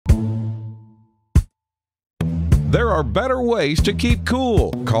are better ways to keep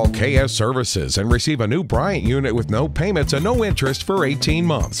cool. Call KS Services and receive a new Bryant unit with no payments and no interest for 18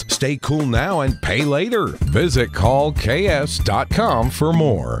 months. Stay cool now and pay later. Visit callks.com for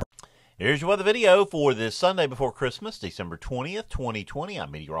more. Here's your weather video for this Sunday before Christmas, December 20th, 2020.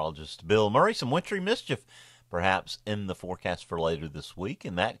 I'm meteorologist Bill Murray. Some wintry mischief perhaps in the forecast for later this week,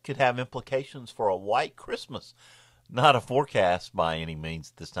 and that could have implications for a white Christmas. Not a forecast by any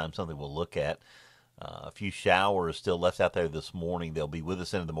means this time, something we'll look at. A few showers still left out there this morning. They'll be with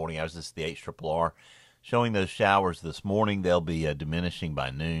us into the morning hours. This is the HRRR showing those showers this morning. They'll be diminishing by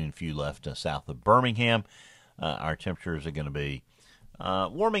noon. A few left south of Birmingham. Our temperatures are going to be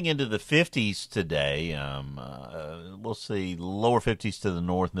warming into the 50s today. We'll see lower 50s to the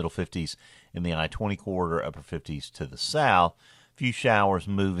north, middle 50s in the I-20 corridor, upper 50s to the south. A few showers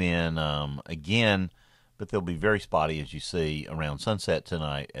move in again, but they'll be very spotty, as you see, around sunset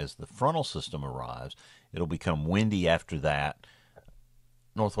tonight as the frontal system arrives. It'll become windy after that.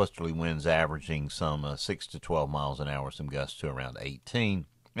 Northwesterly winds averaging some 6 to 12 miles an hour, some gusts to around 18.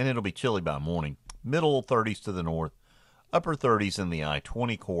 And it'll be chilly by morning. Middle 30s to the north, upper 30s in the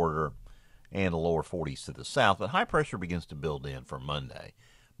I-20 corridor, and a lower 40s to the south. But high pressure begins to build in for Monday.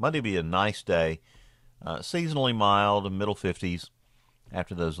 Monday will be a nice day, seasonally mild, middle 50s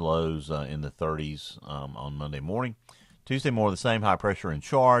after those lows in the 30s on Monday morning. Tuesday, more of the same, high pressure in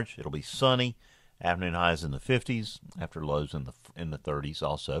charge. It'll be sunny, afternoon highs in the 50s after lows in the 30s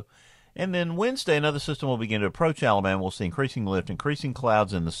also. And then Wednesday, another system will begin to approach Alabama. We'll see increasing lift, increasing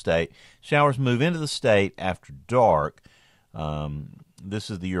clouds in the state. Showers move into the state after dark. This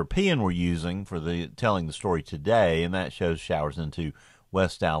is the European we're using for telling the story today, and that shows showers into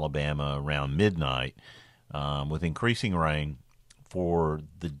West Alabama around midnight with increasing rain for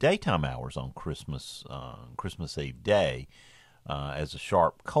the daytime hours on Christmas Eve day as a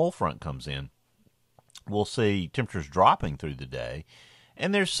sharp cold front comes in. We'll see temperatures dropping through the day,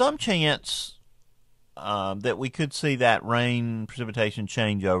 and there's some chance that we could see that rain precipitation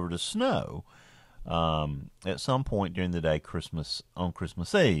change over to snow at some point during the day on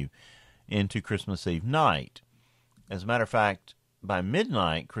Christmas Eve into Christmas Eve night. As a matter of fact, by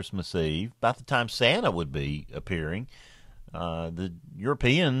midnight Christmas Eve, about the time Santa would be appearing, the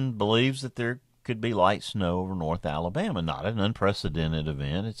European believes that there could be light snow over North Alabama. Not an unprecedented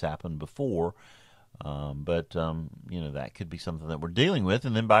event. It's happened before. But that could be something that we're dealing with.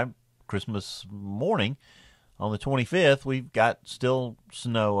 And then by Christmas morning, on the 25th, we've got still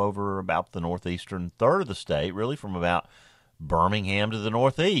snow over about the northeastern third of the state, really from about Birmingham to the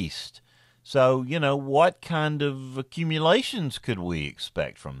northeast. So, what kind of accumulations could we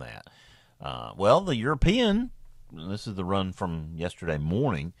expect from that? Well, the European, this is the run from yesterday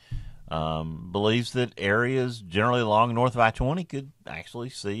morning, believes that areas generally along north of I-20 could actually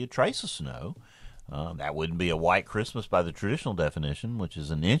see a trace of snow. That wouldn't be a white Christmas by the traditional definition, which is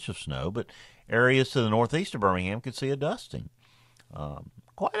an inch of snow, but areas to the northeast of Birmingham could see a dusting.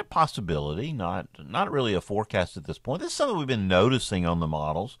 Quite a possibility, not really a forecast at this point. This is something we've been noticing on the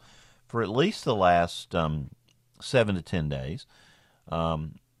models for at least the last 7 to 10 days.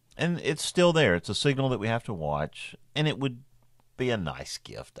 And it's still there. It's a signal that we have to watch, and it would be a nice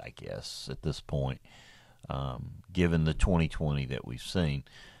gift, I guess, at this point, given the 2020 that we've seen.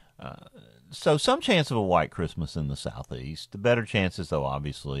 So some chance of a white Christmas in the southeast. The better chances, though,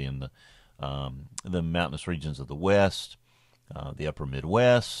 obviously, in the mountainous regions of the west, the upper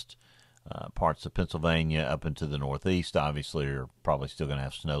Midwest, parts of Pennsylvania up into the northeast, obviously, are probably still going to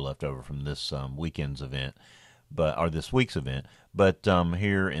have snow left over from this weekend's event, or this week's event. But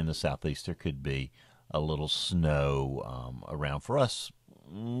here in the southeast, there could be a little snow around for us.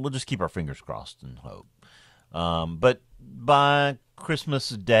 We'll just keep our fingers crossed and hope. But by Christmas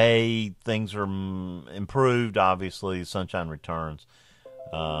Day, things are improved. Obviously, sunshine returns.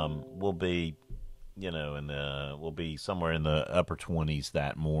 We'll be, we'll be somewhere in the upper 20s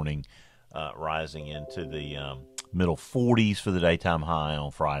that morning, rising into the middle 40s for the daytime high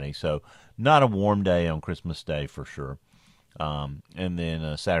on Friday. So not a warm day on Christmas Day for sure. And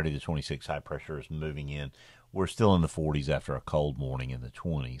then Saturday the 26th, high pressure is moving in. We're still in the 40s after a cold morning in the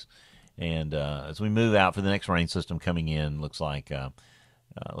 20s. And as we move out for the next rain system coming in, looks like that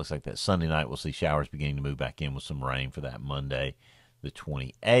Sunday night we'll see showers beginning to move back in with some rain for that Monday, the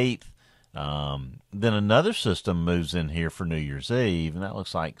 28th. Then another system moves in here for New Year's Eve, and that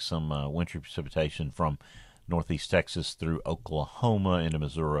looks like some wintry precipitation from northeast Texas through Oklahoma into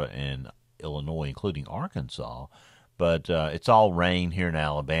Missouri and Illinois, including Arkansas. But it's all rain here in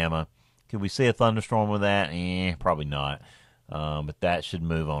Alabama. Could we see a thunderstorm with that? Probably not. But that should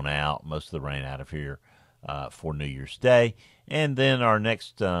move on out, most of the rain out of here for New Year's Day. And then our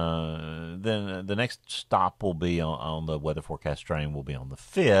next, then the next stop will be on the weather forecast train will be on the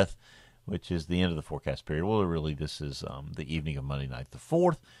 5th, which is the end of the forecast period. Well, really, this is the evening of Monday night, the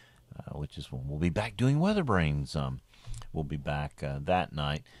 4th, which is when we'll be back doing Weather Brains. We'll be back that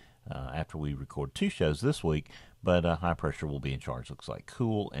night after we record 2 shows this week, but high pressure will be in charge. Looks like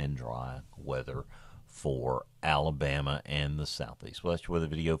cool and dry weather for Alabama and the Southeast. Well, that's your weather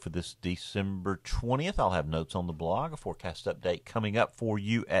video for this December 20th. I'll have notes on the blog, a forecast update coming up for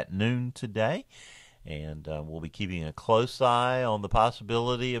you at noon today. And we'll be keeping a close eye on the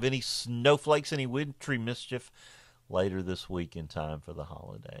possibility of any snowflakes, any wintry mischief later this week in time for the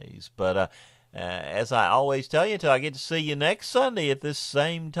holidays. But as I always tell you, until I get to see you next Sunday at this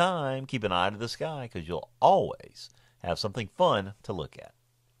same time, keep an eye to the sky because you'll always have something fun to look at.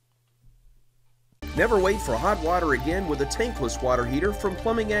 Never wait for hot water again with a tankless water heater from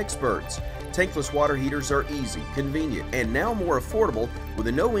Plumbing Experts. Tankless water heaters are easy, convenient, and now more affordable with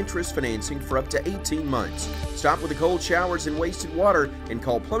a no-interest financing for up to 18 months. Stop with the cold showers and wasted water and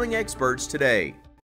call Plumbing Experts today.